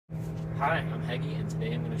Hi, I'm Heggy, and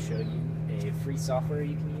today I'm going to show you a free software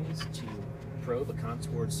you can use to probe a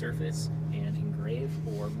contoured surface and engrave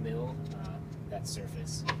or mill that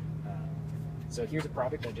surface. So here's a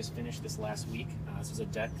project I just finished this last week. This is a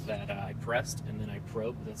deck that I pressed, and then I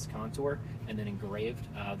probed this contour and then engraved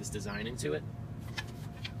this design into it.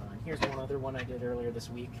 And here's one other one I did earlier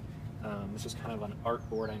this week. This was kind of an art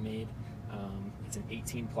board I made. It's an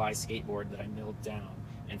 18-ply skateboard that I milled down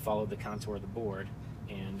and followed the contour of the board.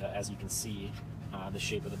 And as you can see, the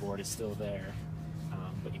shape of the board is still there,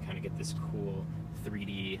 but you kind of get this cool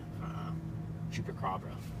 3D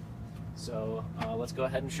chupacabra. So let's go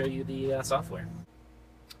ahead and show you the software.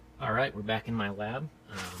 All right, we're back in my lab,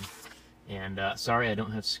 and sorry I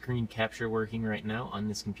don't have screen capture working right now on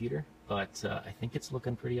this computer, but I think it's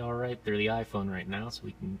looking pretty all right through the iPhone right now, so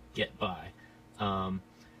we can get by.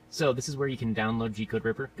 So this is where you can download Gcode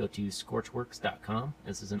Ripper. Go to scorchworks.com.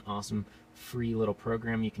 This is an awesome free little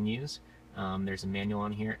program you can use. There's a manual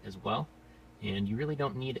on here as well, and you really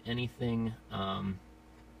don't need anything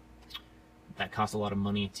that costs a lot of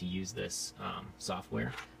money to use this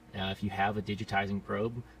software. If you have a digitizing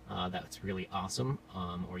probe, that's really awesome,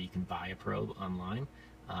 or you can buy a probe online.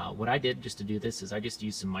 What I did just to do this is I just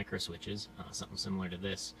used some micro switches, something similar to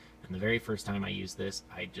this. And the very first time I used this,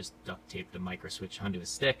 I just duct taped a micro switch onto a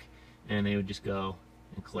stick, and they would just go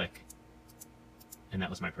and click, and that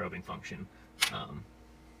was my probing function.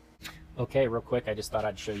 Okay, real quick, I just thought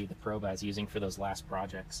I'd show you the probe I was using for those last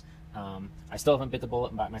projects. I still haven't bit the bullet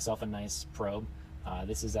and bought myself a nice probe.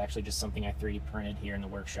 This is actually just something I 3D printed here in the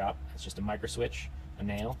workshop. It's just a micro switch, a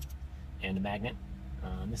nail, and a magnet.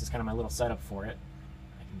 This is kind of my little setup for it.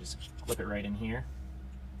 I can just clip it right in here,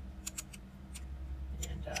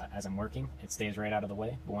 and as I'm working, it stays right out of the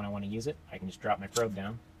way, but when I want to use it, I can just drop my probe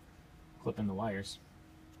down, clip in the wires,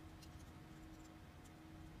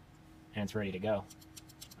 and it's ready to go.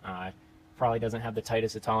 Probably doesn't have the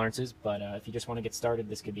tightest of tolerances, but if you just want to get started,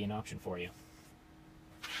 this could be an option for you.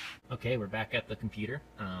 Okay, we're back at the computer.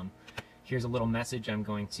 Here's a little message I'm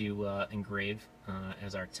going to engrave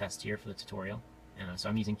as our test here for the tutorial. So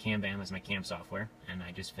I'm using CamBam as my cam software, and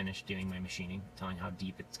I just finished doing my machining, telling how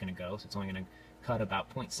deep it's going to go. So it's only going to cut about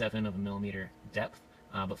 0.7 of a millimeter depth,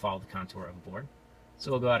 but follow the contour of a board.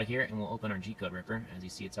 So we'll go out of here and we'll open our Gcode Ripper. As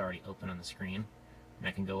you see, it's already open on the screen. And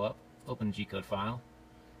I can go up, open a Gcode file,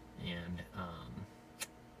 and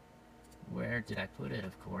where did I put it,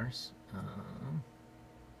 of course?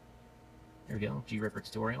 There we go, Gripper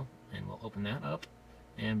tutorial, and we'll open that up,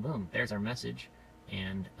 and boom, there's our message.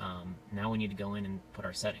 And now we need to go in and put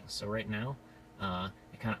our settings. So right now,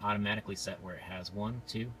 it kind of automatically set where it has 1,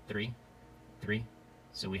 2, 3, 3.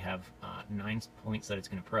 So we have 9 points that it's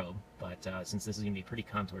going to probe, but since this is going to be a pretty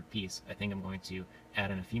contoured piece, I think I'm going to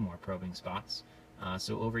add in a few more probing spots.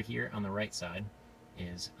 So over here on the right side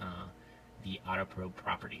is the auto probe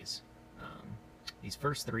properties. These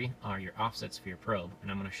first 3 are your offsets for your probe, and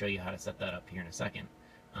I'm going to show you how to set that up here in a second.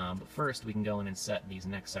 But first, we can go in and set these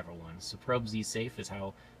next several ones. So probe Z safe is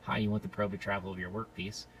how high you want the probe to travel over your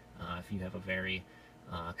workpiece. If you have a very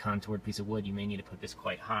contoured piece of wood, you may need to put this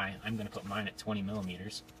quite high. I'm going to put mine at 20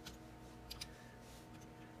 millimeters.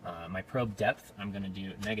 My probe depth, I'm going to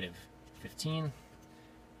do -15.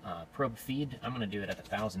 Probe feed, I'm going to do it at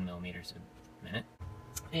 1,000 millimeters a minute.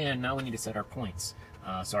 And now we need to set our points.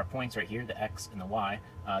 So our points right here, the X and the Y,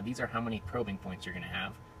 these are how many probing points you're going to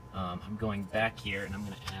have. I'm going back here and I'm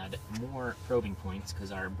going to add more probing points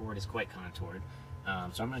because our board is quite contoured.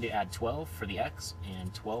 So I'm going to add 12 for the X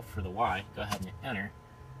and 12 for the Y. Go ahead and enter,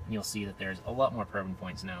 and you'll see that there's a lot more probing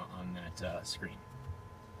points now on that screen.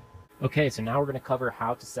 Okay, so now we're going to cover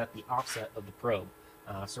how to set the offset of the probe.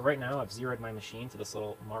 So right now I've zeroed my machine to this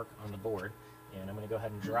little mark on the board, and I'm going to go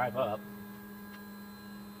ahead and drive up,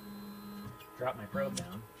 drop my probe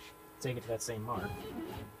down, take it to that same mark,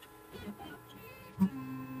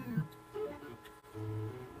 and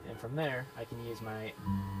from there I can use my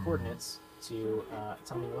coordinates to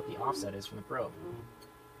tell me what the offset is from the probe.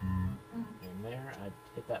 And there I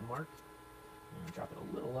hit that mark and drop it a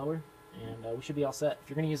little lower, and we should be all set. If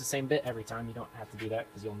you're going to use the same bit every time, you don't have to do that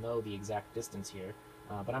because you'll know the exact distance here,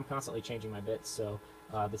 but I'm constantly changing my bits, so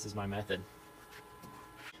this is my method.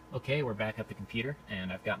 Okay, we're back at the computer,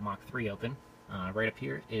 and I've got Mach 3 open. Right up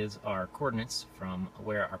here is our coordinates from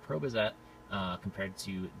where our probe is at compared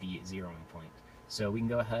to the zeroing point. So we can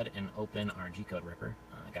go ahead and open our Gcode Ripper.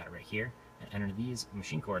 I got it right here, and enter these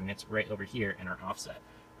machine coordinates right over here in our offset.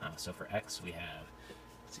 So for X we have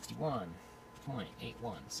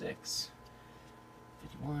 61.816,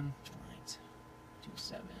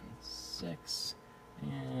 51.276,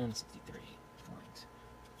 and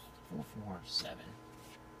 63.447.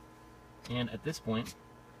 And at this point,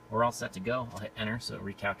 we're all set to go. I'll hit enter so it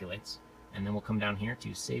recalculates, and then we'll come down here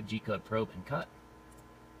to save Gcode, probe, and cut,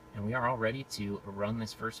 and we are all ready to run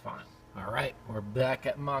this first file. Alright, we're back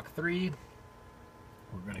at Mach 3.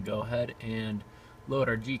 We're going to go ahead and load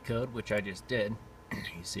our Gcode, which I just did.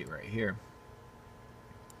 You see it right here.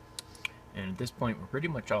 And at this point, we're pretty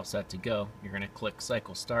much all set to go. You're going to click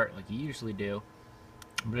cycle start like you usually do,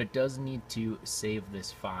 but it does need to save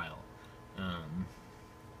this file.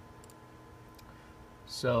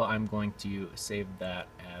 So I'm going to save that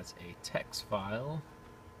as a text file,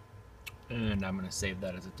 and I'm going to save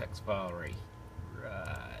that as a text file right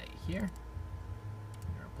here.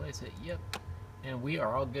 Replace it, yep. And we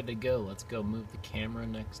are all good to go. Let's go move the camera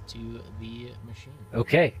next to the machine.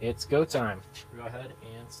 Okay, it's go time. Go ahead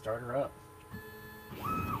and start her up.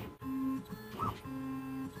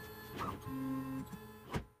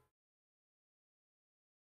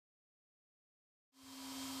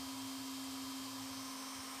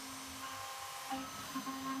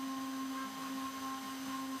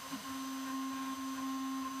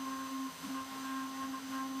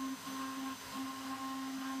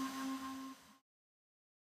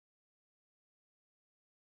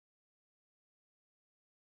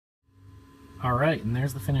 Alright, and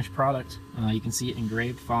there's the finished product. You can see it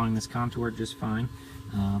engraved following this contour just fine.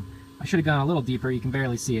 I should have gone a little deeper. You can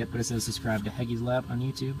barely see it, but it says subscribe to Heggy's Lab on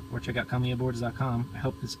YouTube or check out ComedyAboards.com. I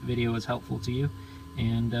hope this video was helpful to you,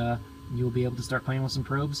 and you'll be able to start playing with some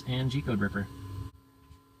probes and Gcode Ripper.